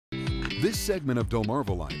This segment of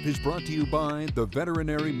Delmarva Life is brought to you by the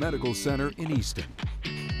Veterinary Medical Center in Easton.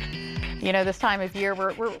 You know, this time of year,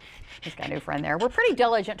 he's got a new friend there. We're pretty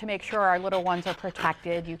diligent to make sure our little ones are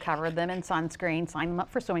protected. You cover them in sunscreen, sign them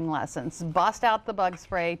up for swimming lessons, bust out the bug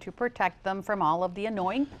spray to protect them from all of the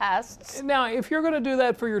annoying pests. Now, if you're going to do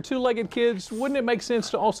that for your two-legged kids, wouldn't it make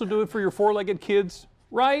sense to also do it for your four-legged kids,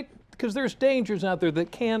 right? Because there's dangers out there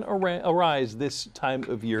that can arise this time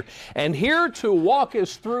of year. And here to walk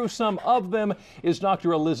us through some of them is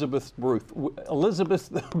Dr. Elizabeth Bruce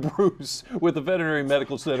with the Veterinary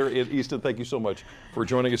Medical Center in Easton. Thank you so much for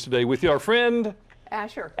joining us today. With you, our friend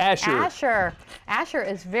Asher. Asher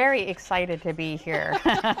is very excited to be here.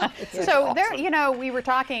 So awesome. There, you know, we were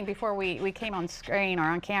talking before we came on screen or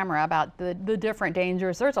on camera about the different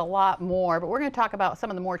dangers. There's a lot more, but we're going to talk about some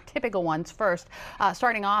of the more typical ones first,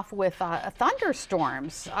 starting off with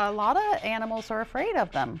thunderstorms. A lot of animals are afraid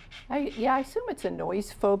of them. Yeah, I assume it's a noise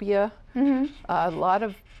phobia. Mm-hmm. A lot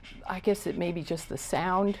of, I guess it may be just the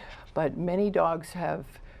sound, but many dogs have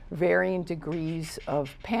varying degrees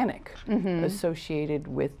of panic associated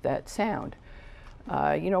with that sound.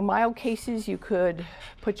 You know, mild cases, you could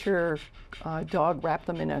put your dog, wrap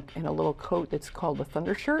them in a little coat that's called a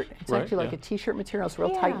thunder shirt. It's actually like a t-shirt material. It's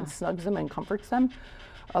real tight and snugs them and comforts them.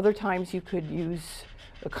 Other times you could use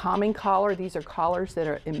a calming collar. These are collars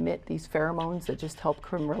that emit these pheromones that just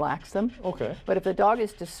help relax them. Okay. But if the dog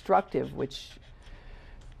is destructive, which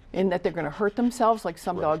in that they're going to hurt themselves, like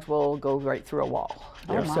some dogs will go right through a wall.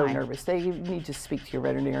 They're so nervous. They need to speak to your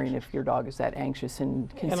veterinarian if your dog is that anxious,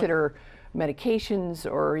 and consider medications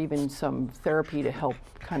or even some therapy to help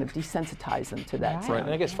kind of desensitize them to that sound. Right,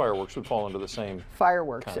 and I guess fireworks would fall into the same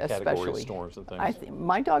fireworks, kind of category of storms and things.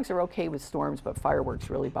 My dogs are okay with storms, but fireworks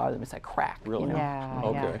really bother them. It's that crack. Really? You know? Yeah.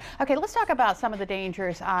 Okay. Yeah. Okay, let's talk about some of the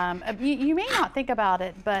dangers. You may not think about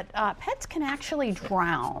it, but pets can actually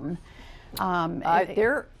drown.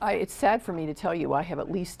 It's sad for me to tell you, I have at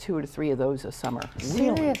least 2 to 3 of those a summer.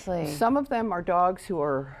 Seriously? Some of them are dogs who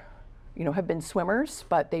are, you know, have been swimmers,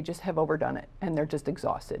 but they just have overdone it and they're just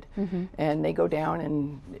exhausted. And they go down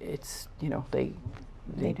and it's, you know, they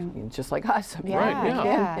just like us. They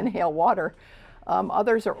can't inhale water.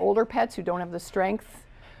 Others are older pets who don't have the strength.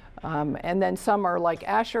 And then some are like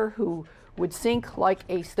Asher, who would sink like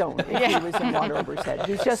a stone if he was in water over his head.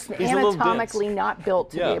 He's just anatomically not built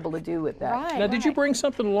to be able to do with that. Right, now, did you bring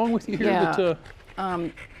something along with you here? Yeah.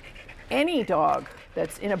 Any dog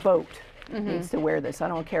that's in a boat needs to wear this. I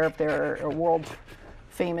don't care if they're a world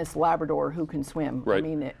famous Labrador who can swim. Right. I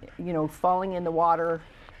mean, you know, falling in the water,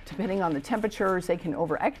 depending on the temperatures, they can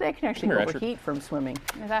actually overheat from swimming.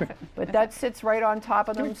 But that sits right on top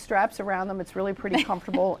of them, straps around them. It's really pretty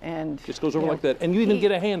comfortable, and just goes over like that. And you even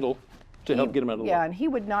get a handle to help get him out of the water. Yeah, and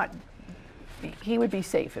he would be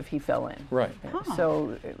safe if he fell in. Right.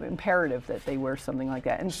 So imperative that they wear something like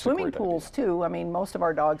that. And swimming pools too. I mean, most of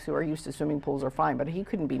our dogs who are used to swimming pools are fine, but he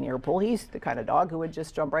couldn't be near a pool. He's the kind of dog who would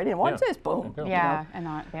just jump right in. What's this? Boom. Yeah, you know? and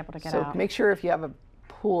not be able to get so out. make sure if you have a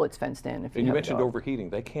pool, it's fenced in. And you mentioned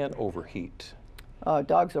overheating. They can overheat.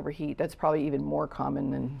 Dogs overheat. That's probably even more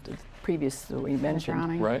common than the previous that we mentioned.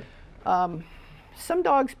 Drowning. Right. Some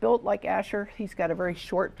dogs built like Asher, he's got a very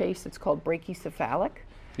short face. It's called brachycephalic.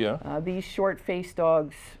 Yeah. These short-faced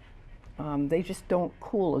dogs, they just don't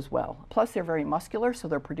cool as well. Plus, they're very muscular, so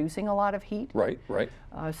they're producing a lot of heat. Right, right.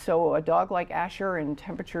 So a dog like Asher in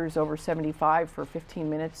temperatures over 75 for 15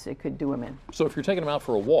 minutes, it could do him in. So if you're taking them out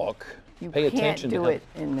for a walk, pay attention to You can't do it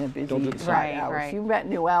in the busy hours. Right. You met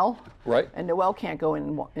Noelle, right? And Noelle can't go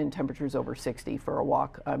in temperatures over 60 for a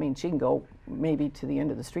walk. I mean, she can go maybe to the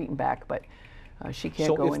end of the street and back, but she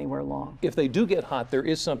can't go anywhere long. If they do get hot, there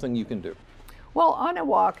is something you can do. Well, on a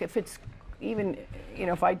walk, if it's even, you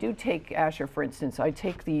know, if I do take Asher, for instance, I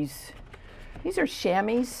take these are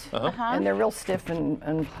chamois, and they're real stiff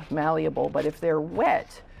and malleable, but if they're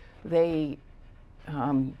wet, they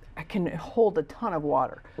can hold a ton of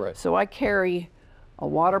water. Right. So I carry a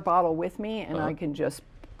water bottle with me, and I can just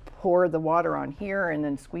pour the water on here and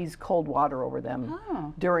then squeeze cold water over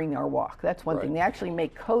them during our walk. That's one thing. They actually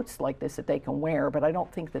make coats like this that they can wear, but I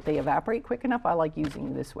don't think that they evaporate quick enough. I like using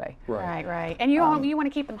them this way. Right. And you want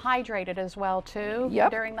to keep them hydrated as well too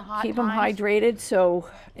during the hot times? Keep them hydrated. So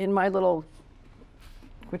in my little,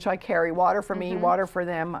 which I carry, water for me, water for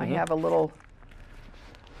them. I have a little,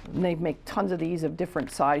 and they make tons of these of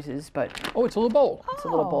different sizes, but it's a little bowl. It's a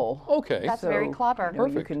little bowl. Okay. That's very clever. You know,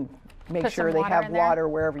 you can make sure they have water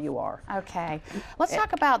wherever you are. Okay. Let's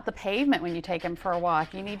talk about the pavement when you take them for a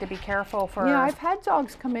walk. You need to be careful for... Yeah, I've had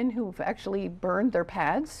dogs come in who've actually burned their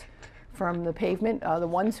pads. from the pavement. The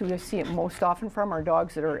ones who I see it most often from are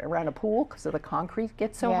dogs that are around a pool because the concrete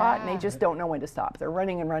gets so hot and they just don't know when to stop. They're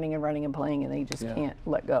running and running and running and playing and they just can't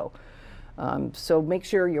let go. So make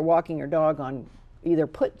sure you're walking your dog on, either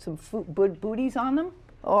put some booties on them,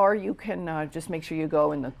 or you can just make sure you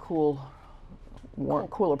go in the cooler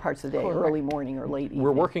parts of the day, early morning or late evening.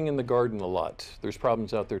 We're working in the garden a lot. There's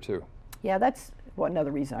problems out there too. Yeah, that's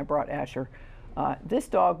another reason I brought Asher. This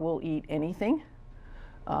dog will eat anything.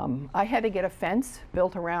 I had to get a fence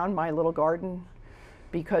built around my little garden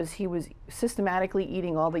because he was systematically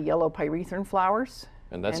eating all the yellow pyrethrin flowers.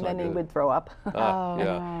 And that's then not he good. would throw up.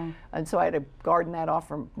 Yeah. And so I had to garden that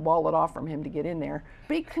off wall it off from him to get in there.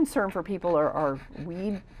 Big concern for people are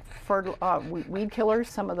weed killers.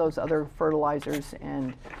 Some of those other fertilizers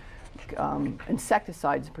and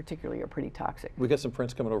insecticides particularly are pretty toxic. We got some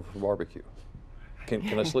friends coming over for barbecue.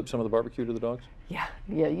 Can I slip some of the barbecue to the dogs? Yeah,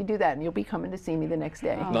 you do that and you'll be coming to see me the next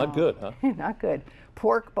day. Not good, huh? Not good.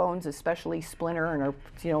 Pork bones especially splinter and are,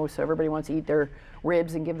 so everybody wants to eat their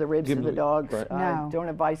ribs and give the ribs to the dogs. Right. No. Don't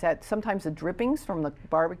advise that. Sometimes the drippings from the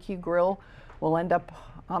barbecue grill will end up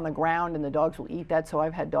on the ground and the dogs will eat that. So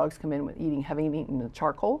I've had dogs come in with having eaten the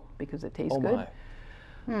charcoal because it tastes good. My.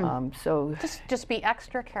 So Just be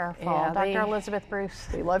extra careful, Yeah, Dr. Elizabeth Bruce.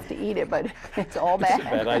 they love to eat it, but it's all It's bad. a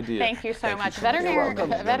bad idea. Thank you so much. You're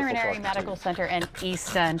Veterinary Medical Center in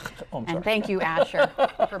Easton. And thank you, Asher,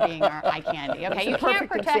 for being our eye candy. Okay, you It's a can't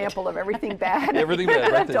perfect protect example of everything bad Everything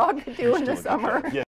bad, right a there. dog could do in the summer.